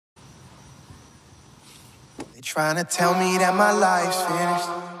Trying to tell me that my life's finished,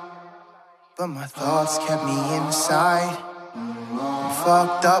 but my thoughts kept me inside. I'm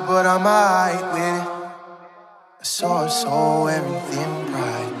fucked up, but I'm alright with it. I saw everything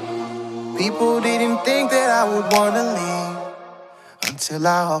bright. People didn't think that I would wanna leave until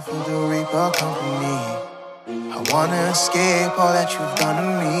I offered the Reaper company. I wanna escape all that you've done to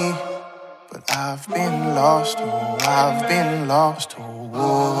me, but I've been lost, oh, I've been lost,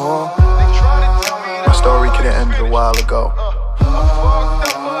 oh. My story could have ended a while ago,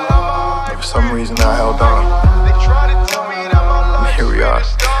 but for some reason I held on. And here we are,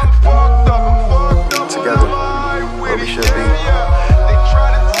 together, where we should be.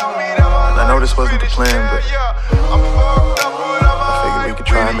 And I know this wasn't the plan, but I figured we could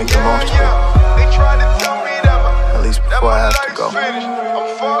try and make the most of it. At least before I have to go.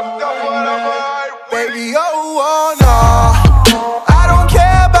 Baby, oh no, I don't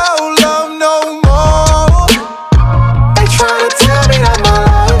care about love no more. They tryna tell me that my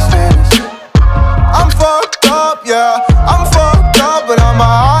life's finished. I'm fucked up, yeah, I'm fucked up, but I'm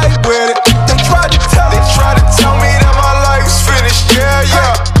alright with it. They try to tell me that my life's finished, yeah.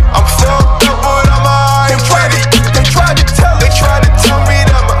 I'm fucked up, but I'm alright with it. They try to tell me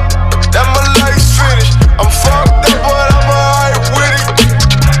that my life's finished. I'm fucked up, but I'm alright with it.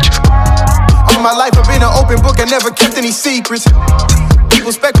 All my life I've been an open book, I never kept any secrets. People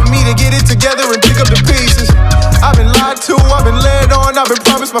expect for me to get it together and pick up the pieces. I've been lied to, I've been led on, I've been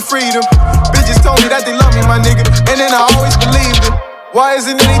promised my freedom. Bitches told me that they love me, my nigga, and then I always believed it. Why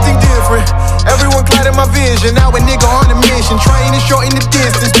isn't anything different? Everyone clouded my vision. Now a nigga on a mission, trying to shorten the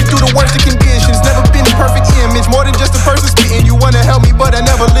distance, get through the worst of conditions. Never been a perfect image, more than just a person spitting. You wanna help me, but I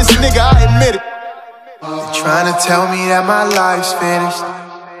never listen, nigga, I admit it. They're trying to tell me that my life's finished.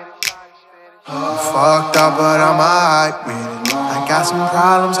 I'm fucked up, but I'm alright with it. I got some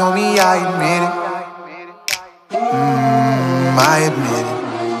problems, homie, I admit it. I admit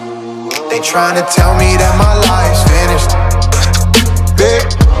it. They trying to tell me that my life's finished. Big,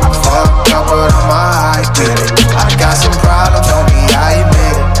 I'm fucked up, but I'm alright with it. I got some problems, homie, I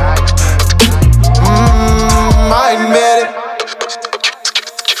admit it. I admit it.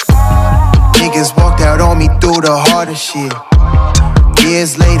 Niggas walked out on me through the hardest shit.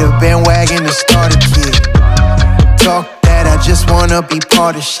 Years later, bandwagon to start a kid. Talk that I just wanna be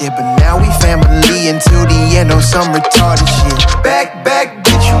part of shit, but now we family until the end on some retarded shit. Back,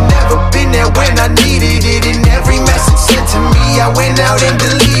 bitch, you never been there when I needed it. And every message sent to me, I went out and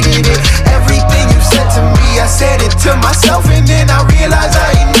deleted it. Everything you said to me, I said it to myself, and then I realized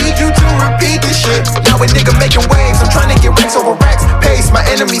I ain't need you to repeat this shit. Now a nigga making waves, I'm trying to get racks over racks. Pace, my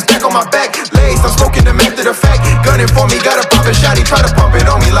enemies back on my back. Laced, I'm smoking them after the fact. Gunning for me, gotta pop a shot. He try to pump it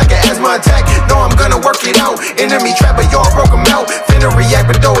on me like an asthma attack. No, I'm gonna work it out. Enemy trap, but y'all broke him out. Finna react,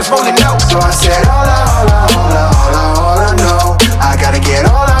 but though it's rolling out. So I said, hola, no. I gotta get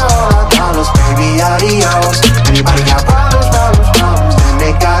all our dollars, baby, adios. Anybody got problems, then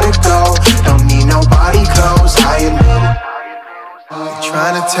they gotta go. Don't need nobody close, I admit it. They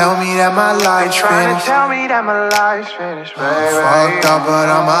trying to tell me that my life's finished. I'm fucked up, but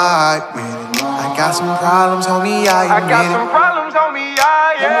I'm alright with it. I got some problems, homie, I admit it.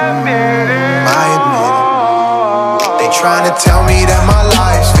 I admit it. They trying to tell me that my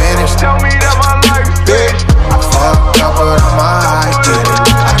life's finished. Bitch, I'm fucked up, but I'm alright with it.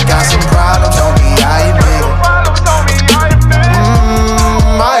 I got some problems, homie, I admit it.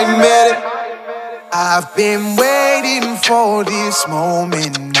 I admit it. I've been waiting for this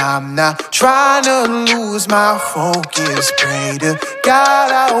moment. I'm not trying to lose my focus. Pray to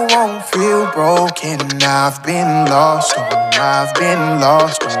God I won't feel broken. I've been lost, oh, I've been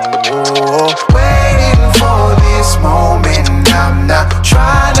lost, oh. Waiting for this moment. I'm not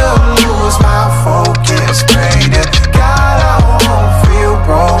trying to lose my focus. Pray to God I won't feel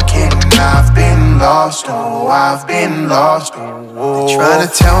broken. I've been lost, oh, I've been lost, oh. They're trying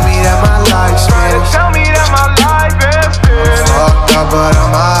to tell me that my life's finished.